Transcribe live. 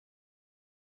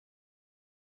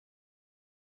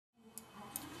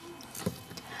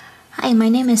Hi, my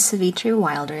name is Savitri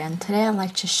Wilder, and today I'd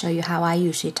like to show you how I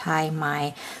usually tie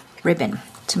my ribbon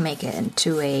to make it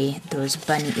into those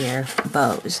bunny ear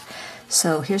bows.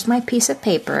 So here's my piece of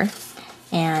paper,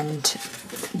 and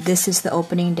this is the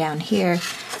opening down here.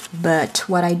 But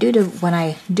what I do when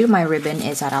I do my ribbon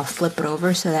is that I'll flip it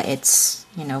over so that it's,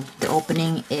 the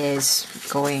opening is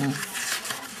going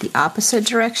the opposite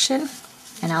direction,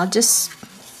 and I'll just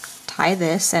tie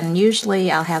this, and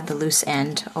usually I'll have the loose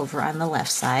end over on the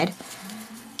left side.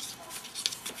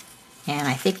 And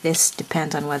I think this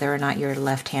depends on whether or not you're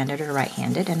left-handed or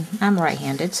right-handed, and I'm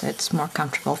right-handed, so it's more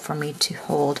comfortable for me to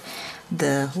hold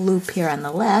the loop here on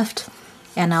the left,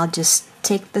 and I'll just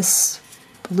take this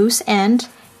loose end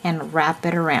and wrap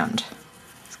it around.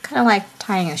 It's kind of like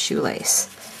tying a shoelace,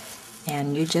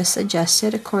 and you just adjust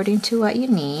it according to what you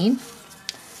need,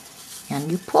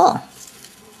 and you pull.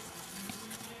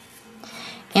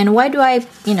 And why do I,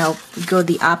 go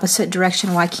the opposite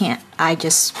direction? Why can't I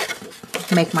just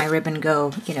make my ribbon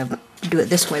go, do it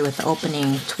this way with the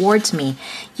opening towards me?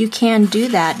 You can do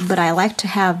that, but I like to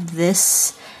have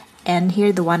this end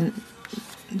here, the one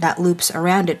that loops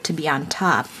around it, to be on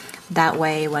top. That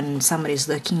way when somebody's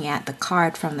looking at the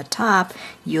card from the top,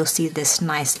 you'll see this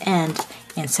nice end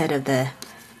instead of the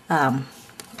kind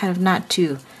of not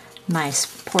too nice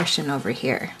portion over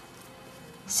here.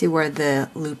 See where the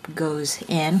loop goes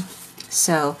in?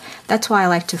 So that's why I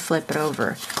like to flip it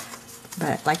over.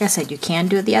 But like I said, you can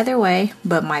do it the other way,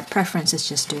 but my preference is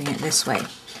just doing it this way.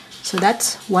 So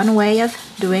that's one way of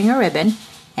doing a ribbon,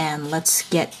 and let's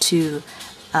get to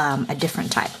a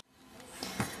different type.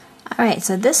 Alright,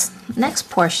 so this next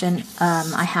portion,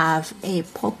 I have a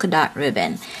polka dot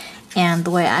ribbon. And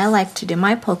the way I like to do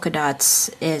my polka dots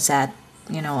is that,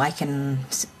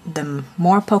 the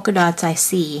more polka dots I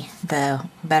see, the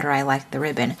better I like the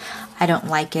ribbon. I don't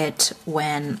like it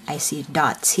when I see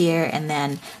dots here and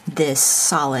then this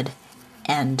solid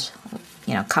end,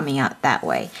 coming out that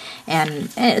way.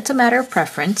 And it's a matter of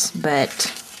preference,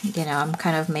 but,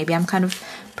 maybe I'm kind of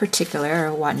particular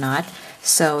or whatnot.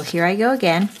 So here I go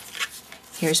again.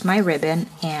 Here's my ribbon,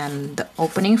 and the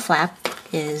opening flap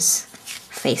is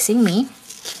facing me.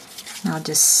 And I'll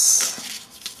just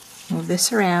move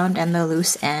this around, and the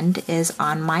loose end is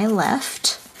on my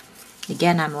left.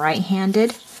 Again, I'm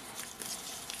right-handed,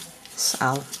 so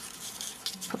I'll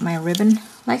put my ribbon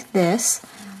like this.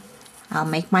 I'll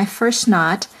make my first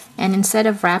knot, and instead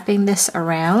of wrapping this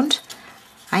around,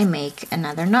 I make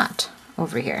another knot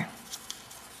over here.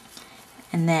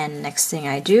 And then next thing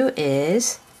I do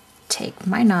is take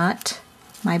my knot,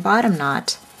 my bottom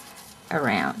knot,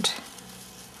 around.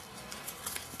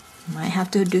 Might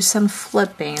have to do some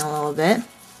flipping a little bit,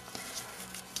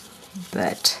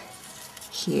 but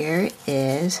here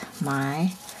is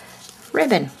my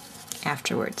ribbon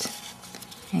afterwards.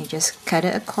 And you just cut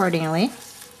it accordingly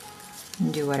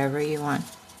and do whatever you want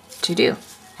to do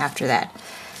after that.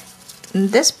 And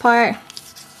this part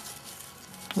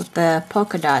with the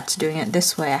polka dots, doing it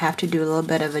this way, I have to do a little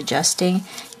bit of adjusting.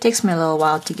 It takes me a little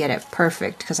while to get it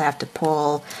perfect because I have to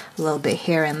pull a little bit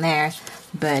here and there,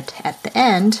 but at the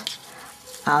end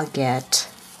I'll get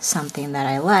something that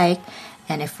I like.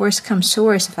 And if worse comes to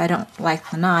worse, if I don't like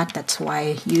the knot, that's why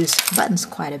I use buttons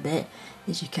quite a bit,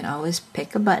 is you can always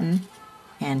pick a button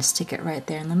and stick it right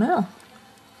there in the middle.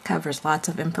 Covers lots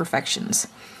of imperfections.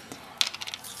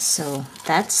 So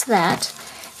that's that.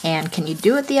 And can you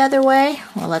do it the other way?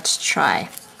 Well, let's try.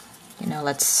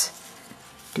 Let's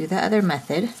do the other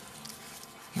method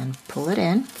and pull it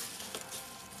in.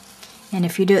 And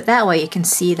if you do it that way, you can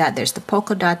see that there's the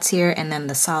polka dots here and then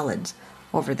the solids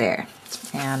over there.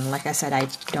 And like I said, I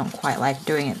don't quite like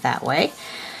doing it that way.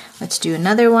 Let's do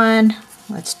another one.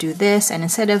 Let's do this. And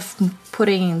instead of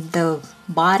putting the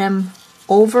bottom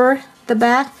over the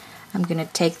back, I'm going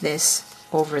to take this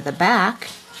over the back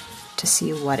to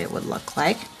see what it would look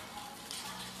like.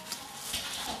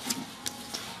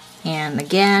 And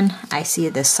again, I see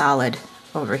the solid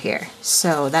over here.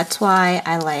 So that's why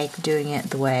I like doing it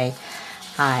the way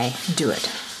I do it.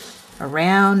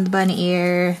 Around the bunny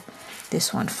ear,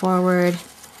 this one forward,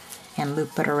 and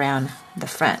loop it around the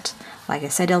front. Like I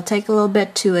said, it'll take a little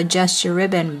bit to adjust your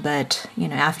ribbon, but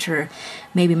after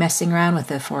maybe messing around with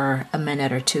it for a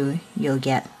minute or two, you'll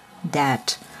get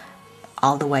that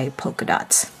all the way polka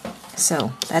dots.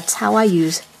 So that's how I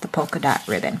use the polka dot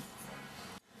ribbon.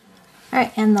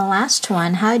 Alright, and the last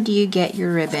one, how do you get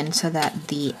your ribbon so that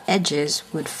the edges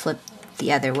would flip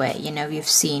the other way? You've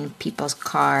seen people's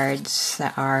cards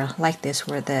that are like this,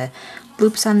 where the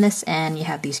loops on this end, you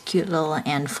have these cute little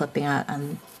end flipping out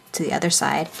on to the other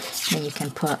side. And then you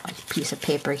can put a piece of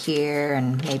paper here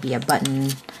and maybe a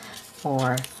button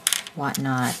or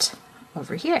whatnot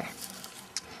over here.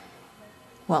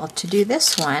 Well, to do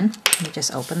this one, let me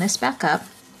just open this back up.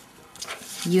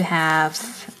 You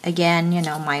have, again, you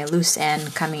know, my loose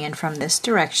end coming in from this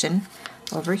direction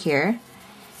over here,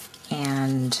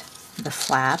 and the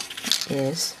flap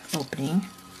is opening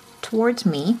towards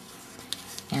me,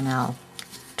 and I'll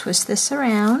twist this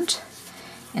around,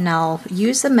 and I'll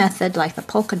use the method like the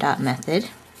polka dot method.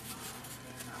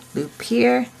 Loop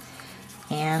here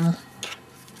and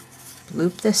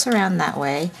loop this around that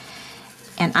way,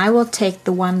 and I will take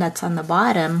the one that's on the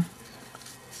bottom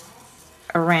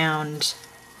around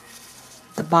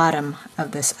the bottom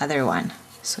of this other one.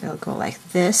 So it'll go like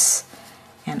this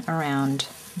and around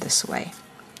this way,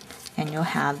 and you'll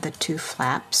have the two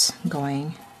flaps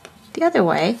going the other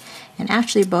way. And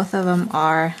actually both of them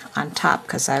are on top,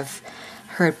 because I've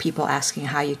heard people asking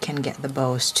how you can get the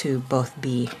bows to both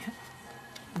be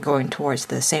going towards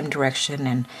the same direction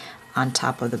and on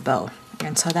top of the bow.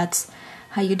 And so that's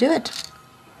how you do it.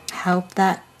 Hope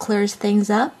that clears things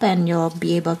up, and you'll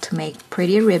be able to make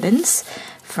pretty ribbons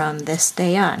from this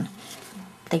day on.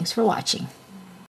 Thanks for watching.